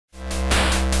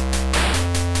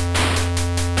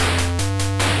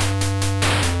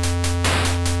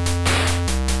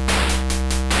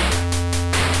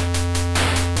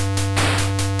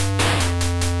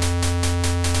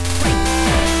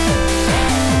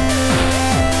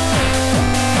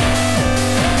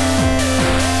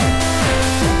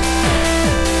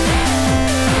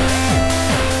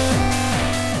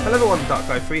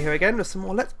Guy3 here again with some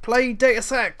more Let's Play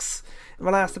Deus Ex! In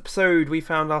the last episode we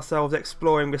found ourselves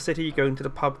exploring the city, going to the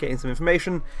pub, getting some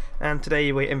information, and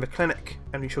today we're in the clinic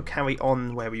and we shall carry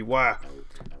on where we were.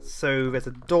 So there's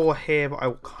a door here that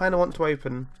I kind of want to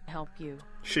open. Help you.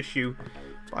 Shush you.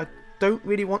 But I don't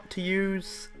really want to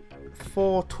use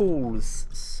 4 tools,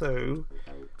 so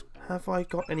have I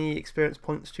got any experience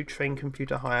points to train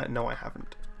computer hire? No, I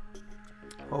haven't.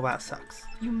 Oh, that sucks.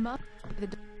 You must the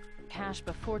cash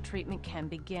before treatment can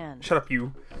begin. Shut up,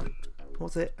 you.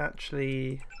 Was it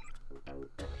actually?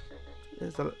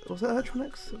 Was it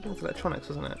electronics? It was electronics,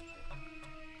 wasn't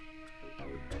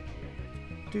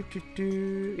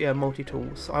it? Yeah,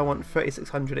 multi-tools. I want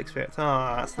 3600 experience.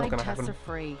 Ah, that's not going to happen. Tests are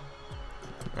free.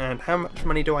 And how much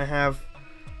money do I have?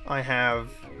 I have.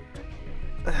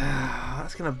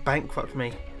 That's going to bankrupt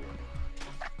me.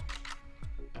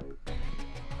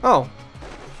 Oh.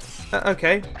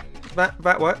 Okay.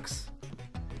 That works.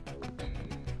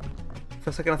 For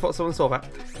a second I thought someone saw that.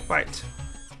 Right.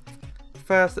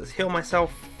 First, let's heal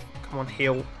myself. Come on,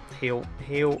 heal, heal,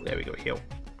 heal. There we go, heal.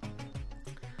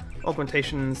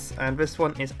 Augmentations, and this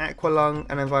one is Aqua Lung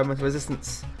and Environmental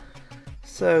Resistance.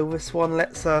 So this one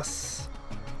lets us...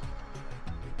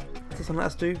 What's this one let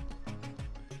us do?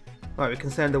 Right, we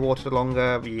can stay underwater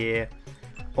longer, yeah.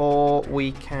 Or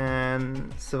we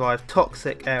can survive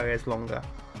toxic areas longer.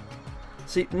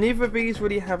 See, neither of these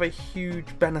really have a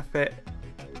huge benefit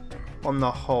on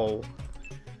the whole.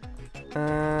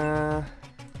 I'm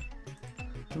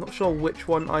not sure which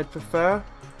one I'd prefer.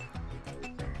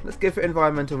 Let's go for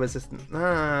environmental resistance.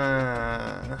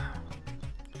 Yeah,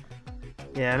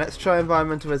 let's try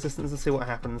environmental resistance and see what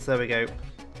happens. There we go. Is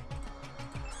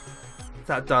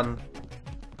that done?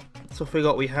 So if we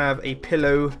got, we have a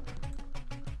pillow.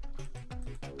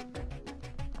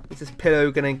 Is this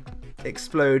pillow gonna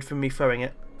explode from me throwing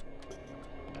it?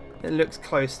 It looks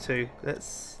close to.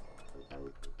 Let's.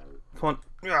 Come on.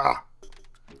 Ah!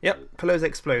 Yep, pillows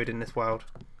explode in this world.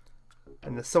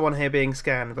 And there's someone here being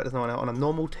scanned, but there's no one on a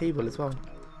normal table as well.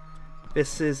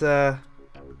 This is,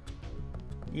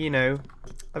 you know,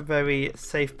 a very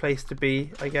safe place to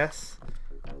be, I guess.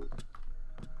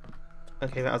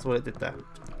 Okay, that was what it did there.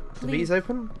 Are these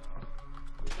open?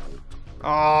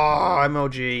 Oh,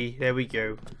 MLG. There we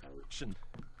go.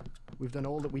 We've done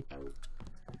all that we...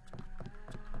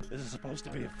 This is supposed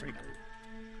to be a freak.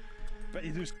 But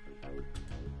you do...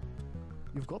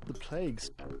 You've got the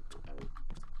plagues.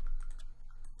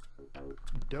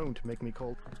 Don't make me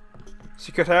call.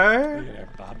 Secretary? There,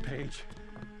 Bob Page.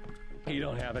 You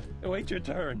don't have it. Wait your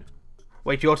turn.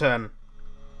 Wait your turn.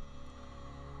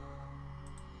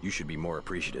 You should be more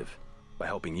appreciative. By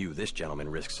helping you, this gentleman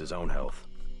risks his own health.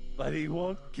 But he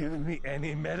won't give me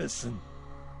any medicine.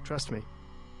 Trust me,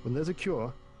 when there's a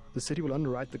cure, the city will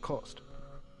underwrite the cost.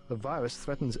 The virus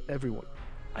threatens everyone.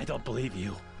 I don't believe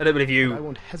you. I don't believe And I you.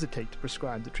 won't hesitate to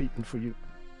prescribe the treatment for you.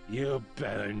 You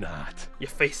better not. Your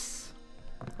face.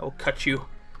 I will cut you.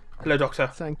 Hello, doctor.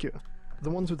 Thank you. The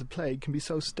ones with the plague can be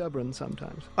so stubborn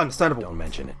sometimes. Understandable. Don't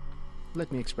mention it.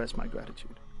 Let me express my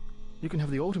gratitude. You can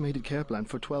have the automated care plan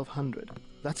for $1,200.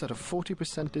 That's at a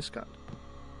 40% discount.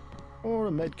 Or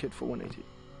a med kit for $180.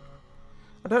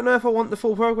 I don't know if I want the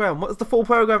full program. What does the full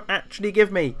program actually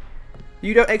give me?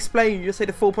 You don't explain, you just say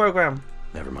the full program.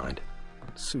 Never mind.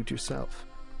 Suit yourself.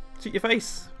 Suit your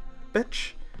face,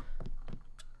 bitch.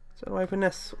 So do I open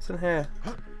this? What's in here?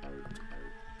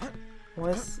 Why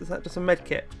is that just a med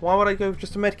kit? Why would I go with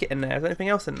just a med kit in there? Is there anything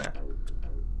else in there?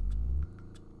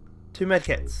 2 med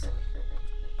kits.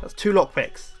 That's 2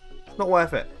 lockpicks. It's not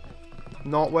worth it.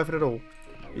 Not worth it at all.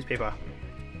 Newspaper.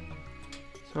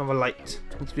 Some other light.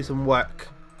 Let's do some work.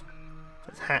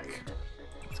 Let's hack.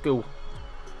 Let's go.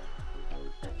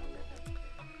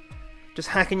 Just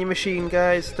hacking your machine,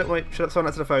 guys. Don't wait. Shut up, someone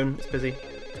that's to the phone. It's busy.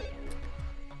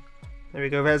 There we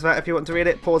go. There's that. If you want to read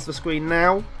it, pause the screen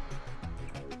now.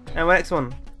 And the next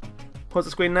one. Pause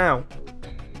the screen now.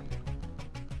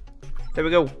 There we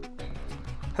go.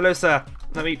 Hello, sir.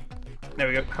 Let me. There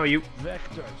we go. How are you?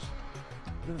 Vectors.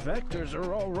 The vectors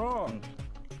are all wrong.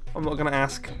 I'm not going to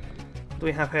ask. What do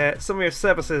we have here? Summary of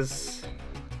services.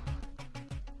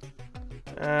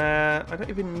 I don't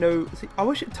even know. See, I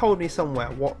wish it told me somewhere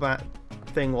what that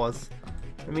thing was.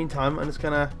 In the meantime, I'm just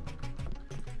going to,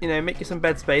 you know, make you some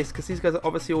bed space because these guys are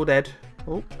obviously all dead.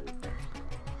 Oh.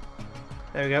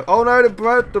 There we go. Oh no, the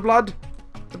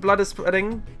blood is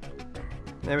spreading.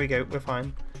 There we go. We're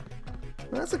fine.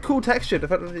 Well, that's a cool texture. The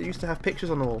fact that it used to have pictures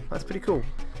on the wall. That's pretty cool.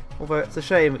 Although it's a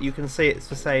shame that you can see it's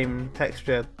the same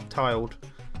texture tiled.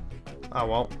 Oh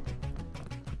well.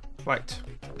 Right.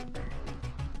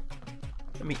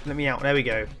 Let me out. There we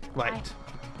go. Right.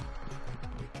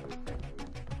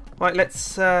 Right,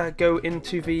 let's go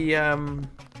into the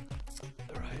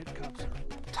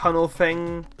tunnel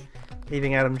thing,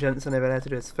 leaving Adam Jensen over there to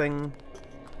do his thing.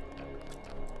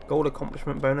 Gold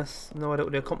accomplishment bonus. No idea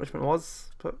what the accomplishment was,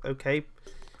 but okay.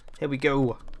 Here we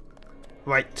go.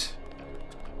 Right.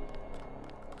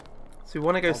 So we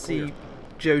want to go see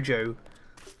Jojo,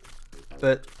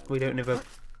 but we don't know the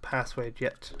password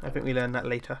yet. I think we learn that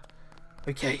later.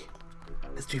 Okay,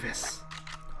 let's do this.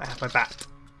 I have my bat.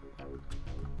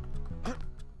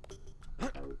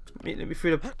 Let me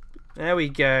through the... There we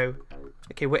go.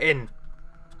 Okay, we're in.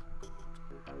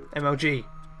 MLG.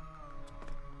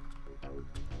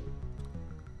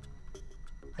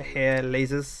 I hear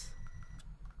lasers.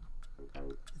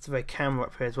 It's a very camera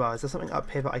up here as well. Is there something up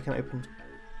here that I can open?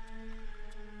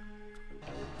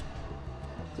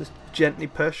 Just gently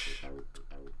push.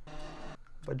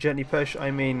 By gently push, I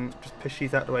mean just push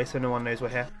these out the way so no one knows we're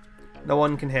here. No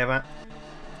one can hear that.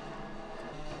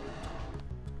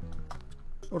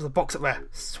 Oh, there's a box up there.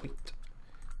 Sweet.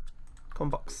 Come on,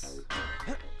 box.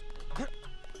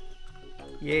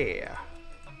 Yeah.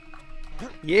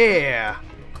 Yeah.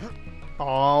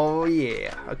 Oh,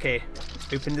 yeah. Okay,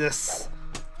 let's open this.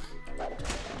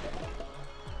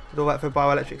 Did all that for a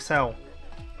bioelectric cell.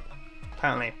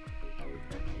 Apparently.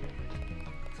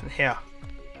 It's in here.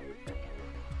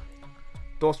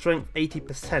 Door strength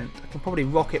 80%. I can probably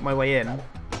rocket my way in. I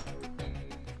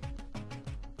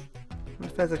wonder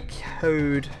if there's a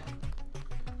code.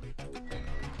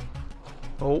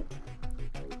 Oh.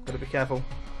 Gotta be careful.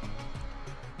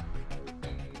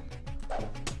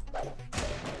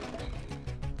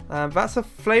 That's a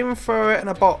flamethrower in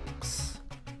a box.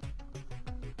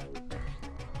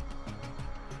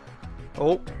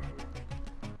 Oh.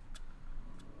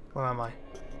 Where am I?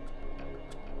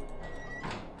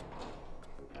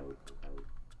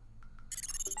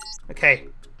 Okay.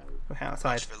 We're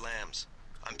outside. Watch for lambs.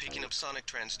 I'm picking up sonic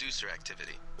transducer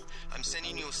activity. I'm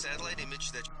sending you a satellite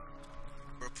image that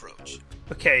approach.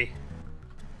 Okay.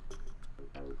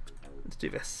 Let's do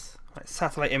this. Right,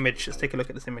 satellite image. Let's take a look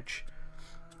at this image.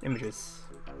 Images.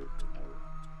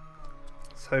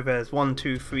 So there's 1,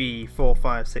 2, 3, 4,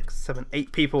 5, 6, 7,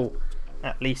 8 people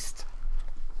at least.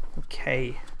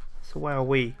 Okay. So where are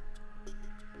we?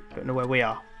 Don't know where we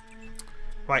are.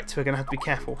 Right, so we're gonna have to be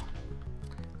careful.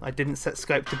 I didn't set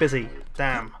scope to busy.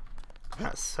 Damn.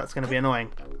 That's gonna be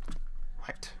annoying.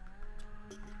 Right.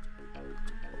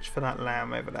 Watch for that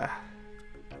lamb over there.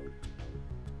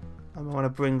 I want to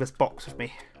bring this box with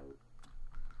me.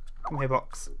 Come here,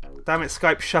 box. Damn it,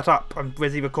 Skype, shut up. I'm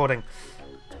busy recording.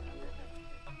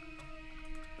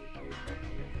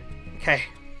 Okay.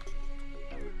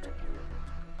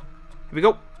 Here we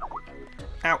go.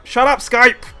 Ow. Shut up,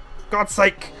 Skype! God's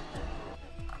sake.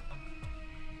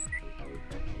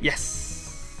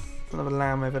 Yes. Another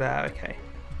lamb over there. Okay.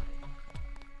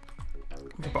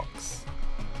 Come to box.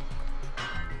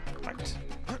 Right.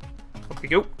 Up we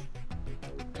go.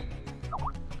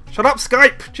 Shut up,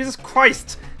 Skype! Jesus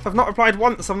Christ! If I've not replied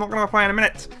once, I'm not going to reply in a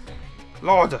minute.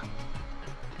 Lord.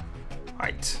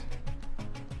 Right.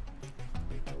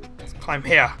 Let's climb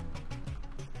here.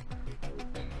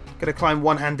 Gonna climb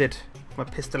one-handed. My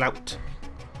pistol out.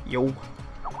 Yo.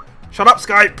 Shut up,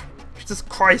 Skype! Jesus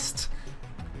Christ!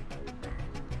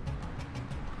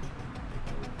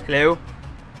 Hello?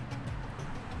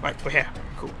 Right, we're here.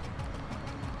 Cool.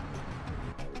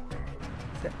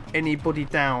 Is there anybody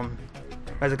down?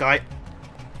 There's a guy.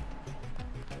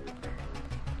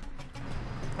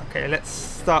 Okay, let's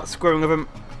start screwing with him.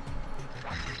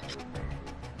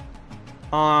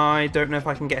 I don't know if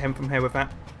I can get him from here with that.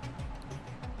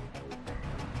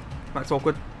 That's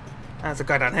awkward. There's a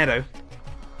guy down here though.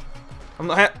 I'm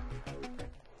not hit.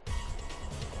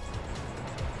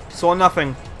 Saw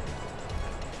nothing.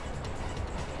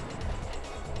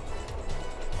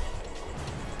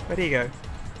 Where'd he go?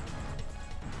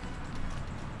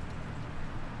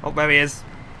 Oh, there he is.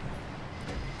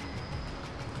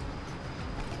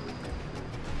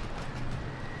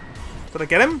 Did I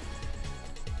get him?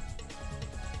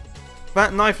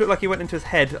 That knife looked like he went into his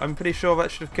head. I'm pretty sure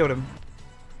that should have killed him.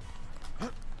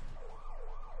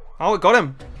 Oh, it got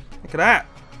him. Look at that.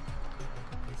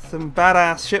 Some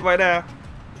badass shit right there.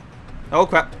 Oh,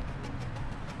 crap.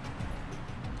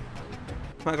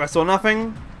 That guy saw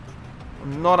nothing.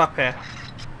 I'm not up here.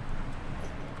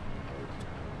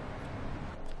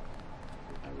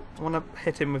 I want to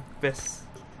hit him with this.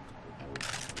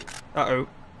 Uh-oh.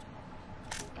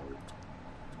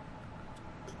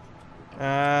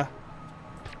 I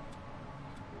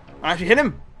actually hit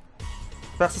him.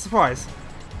 That's a surprise.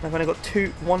 I've only got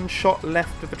one shot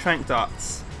left with the tranq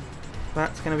darts.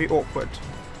 That's going to be awkward.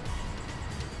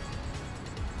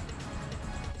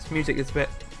 Let's music is a bit...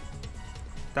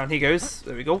 Down he goes.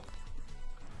 There we go.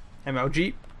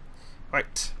 MLG.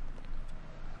 Right.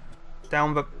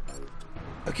 Down the...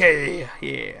 Okay,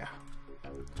 yeah.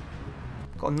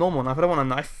 Got a normal knife. I don't want a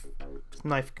knife. This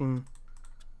knife can...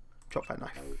 Drop that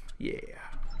knife. Yeah.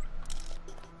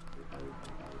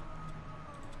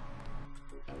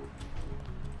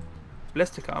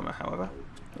 Ballistic armor, however.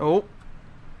 Oh.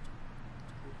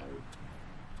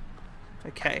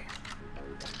 Okay.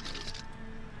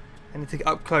 I need to get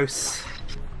up close.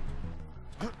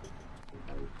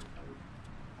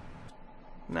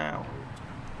 Now.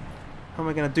 How am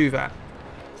I going to do that?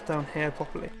 It's down here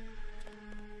properly.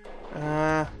 Do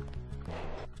I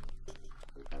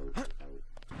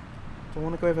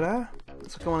want to go over there?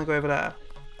 Looks like I want to go over there.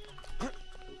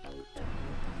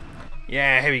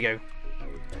 Yeah, here we go.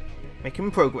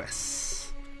 Making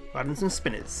progress. Riding some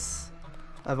spinners.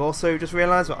 I've also just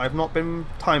realised that I've not been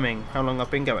timing how long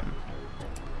I've been going.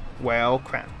 Well,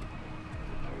 crap.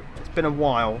 It's been a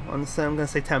while. I'm going to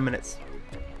say 10 minutes.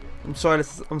 I'm sorry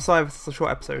this is a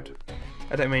short episode.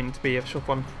 I don't mean it to be a short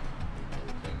one.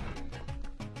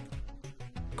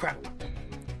 Crap.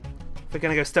 If we're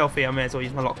going to go stealthy, I may as well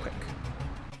use my lockpick.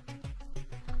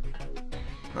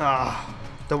 Ah,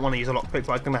 don't want to use a lockpick,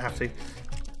 but I'm going to have to.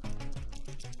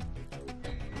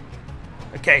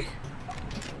 Okay.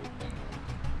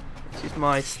 Let's use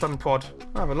my stun pod.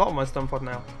 I have a lot of my stun pod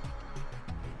now.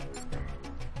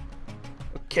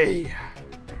 Okay.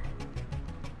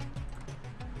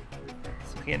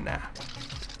 Something in there.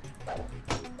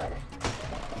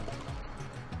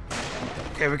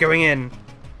 Okay, we're going in.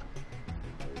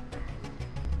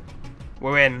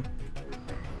 We're in.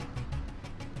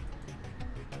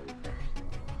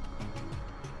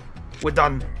 We're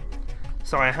done.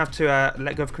 Sorry, I have to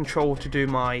let go of control to do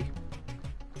my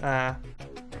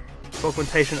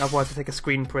augmentation, otherwise I take a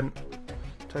screen print,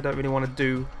 which I don't really want to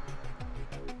do.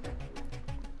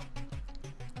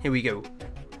 Here we go.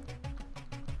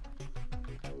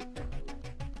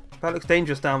 That looks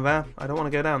dangerous down there. I don't want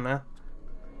to go down there.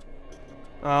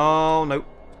 Oh, no.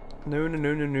 No, no,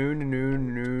 no, no, no, no, no,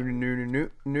 no, no, no, no,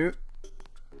 no.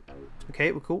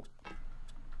 Okay, we're cool.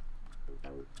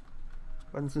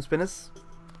 Run some spinners.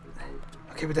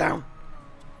 Okay, we're down.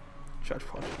 Charge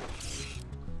pod.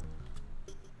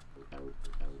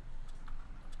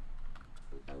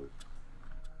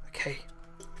 Okay.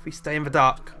 If we stay in the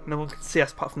dark, no one can see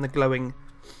us apart from the glowing.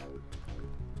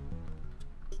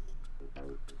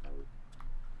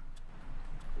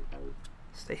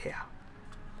 Stay here.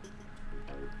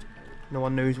 No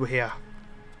one knows we're here.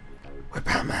 We're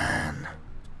Batman.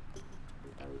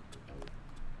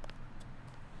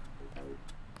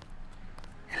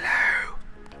 Hello.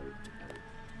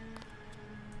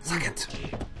 Second.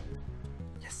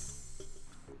 Yes.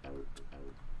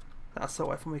 That's so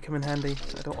way for me come in handy.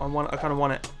 I kind of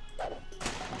want it.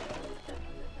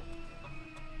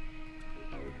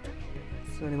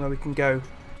 It's the only way we can go.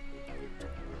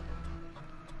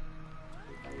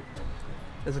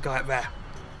 There's a guy up there.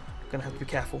 Gonna have to be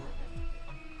careful.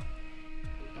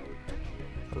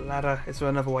 The ladder. Is there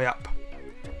another way up?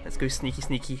 Let's go sneaky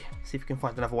sneaky. See if we can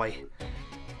find another way.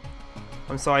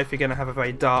 I'm sorry if you're gonna have a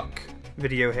very dark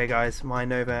video here, guys. I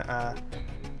know that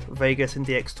Vegas and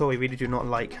DX Tory really do not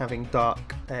like having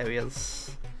dark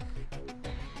areas.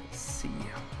 Let's see.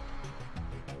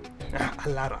 A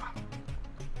ladder.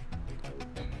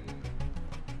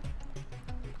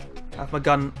 I have my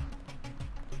gun.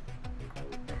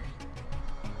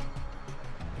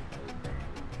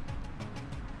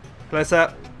 Hello,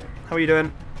 sir. How are you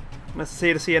doing? Nice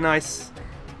to see you nice.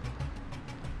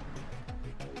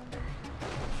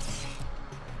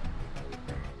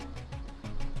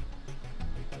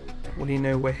 What do you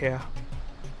know? We're here.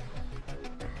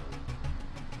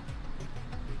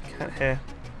 Can't hear.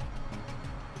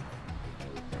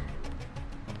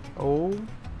 Oh.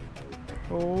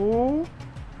 Oh.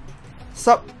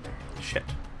 Sup? Shit.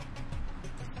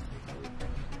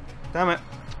 Damn it.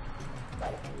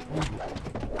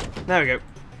 There we go.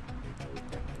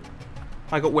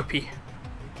 I got Whippy.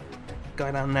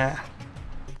 Guy down there.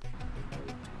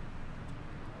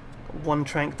 Got one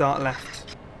trank dart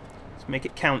left. Let's make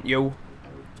it count, yo.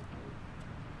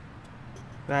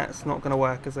 That's not gonna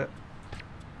work, is it?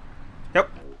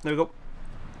 Yep, there we go.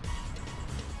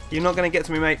 You're not gonna get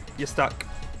to me, mate. You're stuck.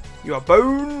 You are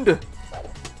boned.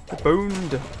 You're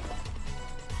boned.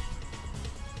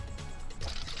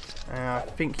 I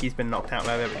think he's been knocked out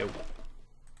there. There we go.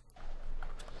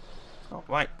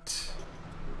 Alright.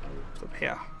 What's up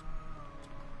here?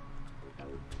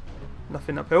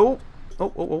 Nothing up here. Oh,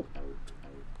 oh, oh, oh.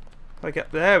 Okay,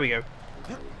 there we go.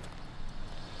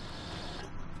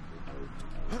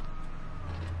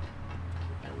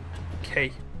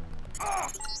 Okay.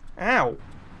 Ow!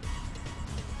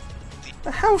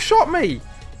 The hell shot me?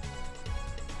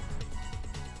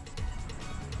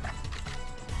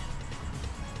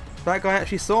 That guy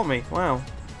actually saw me. Wow.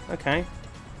 Okay.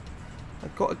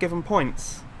 I've got to give him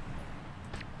points.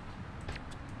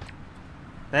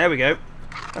 There we go.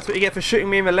 That's what you get for shooting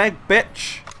me in the leg,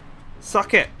 bitch.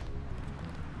 Suck it.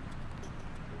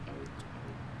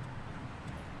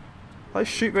 If I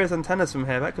shoot those antennas from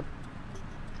here, that could...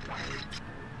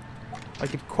 I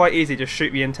could quite easily just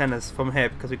shoot the antennas from here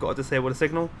because we've got to disable the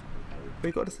signal.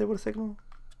 We've got to disable the signal.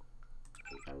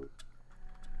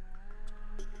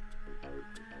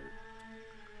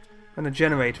 And the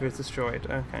generator is destroyed.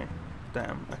 Okay.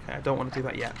 Damn. Okay, I don't want to do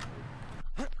that yet.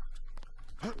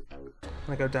 I'm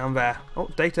gonna go down there. Oh,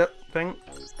 data thing.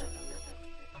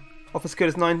 Office code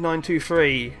is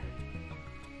 9923.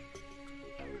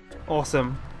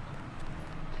 Awesome.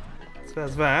 So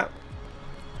there's that.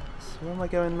 So where am I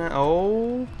going now?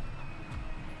 Oh!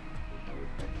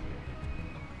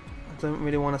 I don't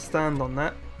really want to stand on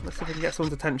that. Let's see if we can get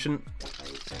someone's attention.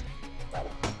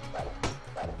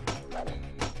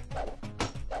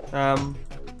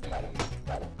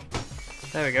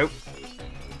 There we go.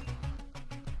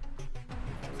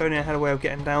 If only I had a way of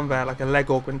getting down there, like a leg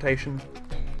augmentation.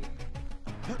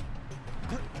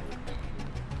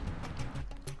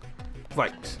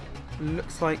 Right.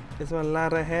 Looks like... is there a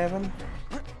ladder here then?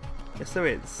 Yes there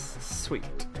is. Sweet.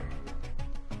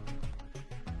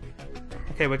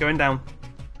 Okay, we're going down.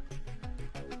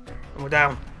 And we're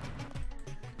down.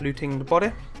 Looting the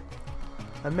body.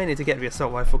 I may need to get the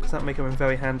assault rifle because that may come in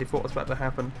very handy for what's about to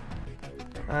happen.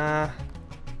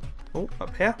 Oh,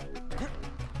 up here.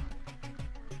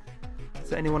 Is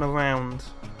there anyone around?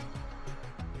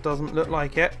 Doesn't look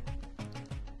like it.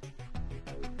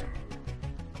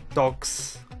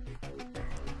 Dogs.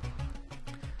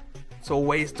 It's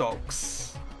always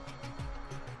dogs.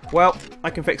 Well, I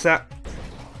can fix that.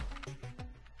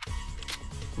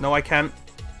 No, I can't.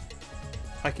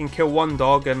 I can kill one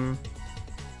dog and...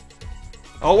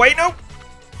 oh, wait, no!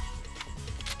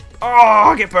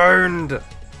 Oh, get burned!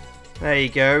 There you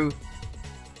go.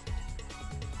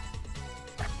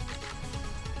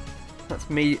 That's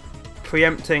me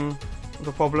preempting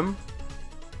the problem.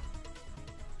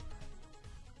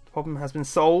 The problem has been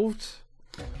solved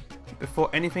before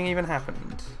anything even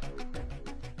happened.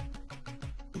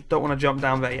 Don't want to jump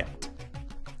down there yet.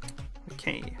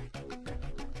 Okay.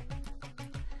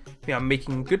 We are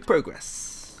making good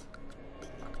progress.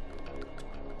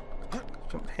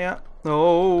 Jump here.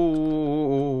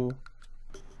 Oh!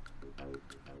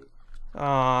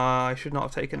 Ah, I should not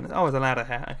have taken... oh, there's a ladder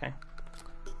here. Okay.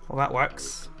 Well, that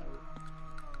works.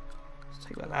 Let's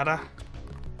take the ladder.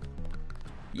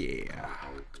 Yeah.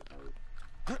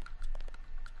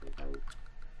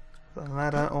 The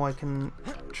ladder, or I can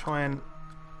try and...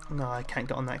 no, I can't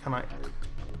get on that, can I?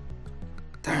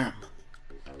 Damn.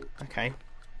 Okay.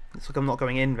 Looks like I'm not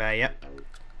going in there yet.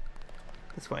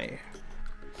 This way.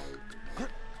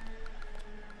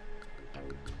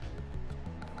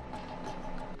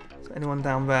 Is there anyone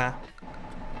down there?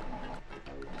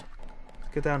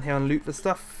 Let's go down here and loot the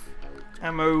stuff.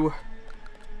 Ammo.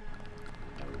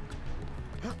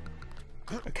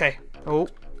 Okay. Oh.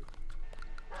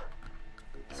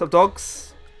 Some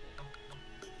dogs.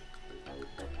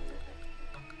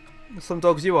 Some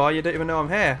dogs you are, you don't even know I'm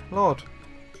here. Lord.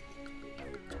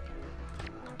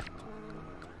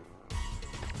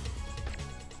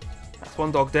 That's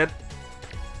one dog dead.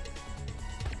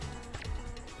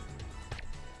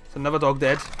 It's another dog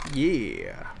dead.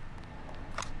 Yeah.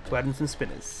 We're adding some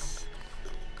spinners.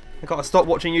 I gotta stop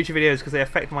watching YouTube videos because they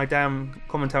affect my damn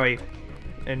commentary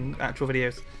in actual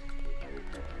videos.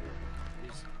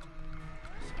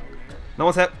 No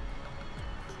one's hit.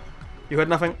 You heard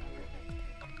nothing.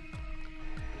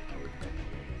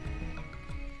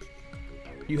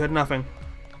 You heard nothing.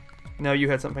 No, you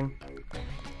heard something.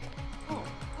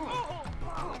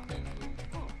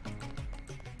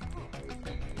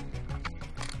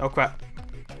 Oh crap.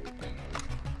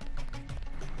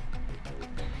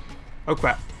 Oh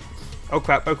crap. Oh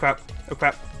crap, oh crap, oh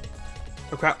crap.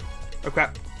 Oh crap, oh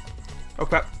crap, oh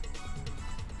crap.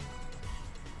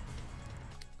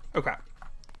 Oh crap.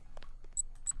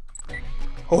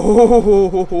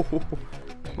 Oh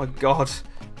my god.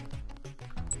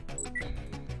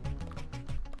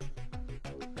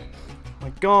 My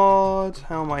god,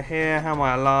 how am I here? How am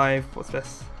I alive? What's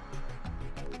this?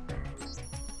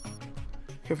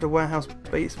 Go for the warehouse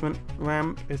basement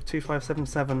ramp is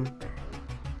 2577.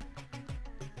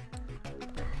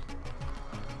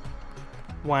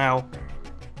 Wow.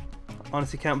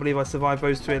 Honestly can't believe I survived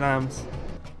those 2 alarms.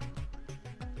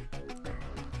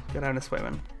 Go down this way,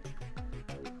 man.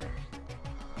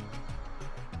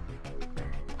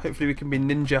 Hopefully we can be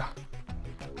ninja.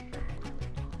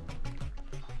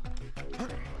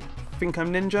 Think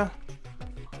I'm ninja?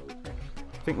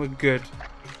 I think we're good.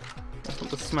 I just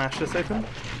want to smash this open.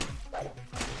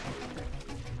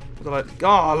 Like,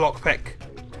 lockpick!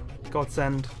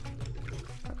 Godsend.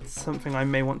 That's something I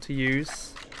may want to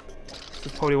use. This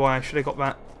is probably why I should have got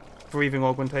that breathing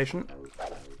augmentation.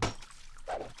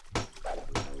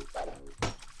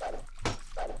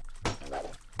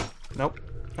 Nope.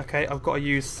 Okay, I've got to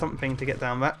use something to get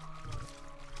down that.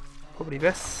 Probably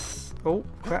this. Oh,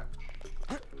 crap.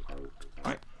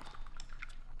 Right.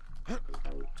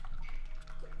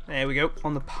 There we go.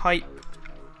 On the pipe.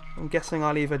 I'm guessing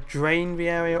I'll either drain the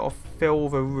area or fill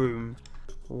the room.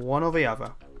 One or the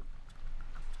other.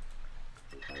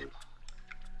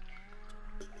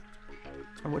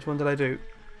 And which one did I do?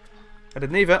 I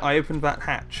did neither. I opened that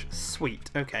hatch.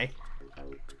 Sweet. Okay.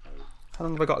 How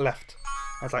long have I got left?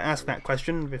 As I ask that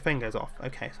question, the thing goes off.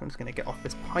 Okay, so I'm just going to get off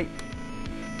this pipe.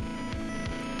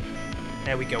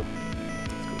 There we go.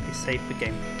 Let's quickly save the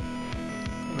game.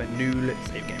 A new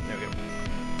save game. There we go.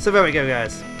 So there we go,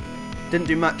 guys. Didn't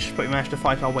do much, but we managed to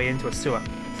fight our way into a sewer.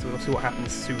 So we'll see what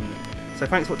happens soon. So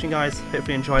thanks for watching, guys.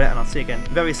 Hopefully you enjoyed it, and I'll see you again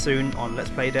very soon on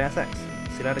Let's Play Deus Ex.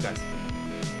 See you later, guys.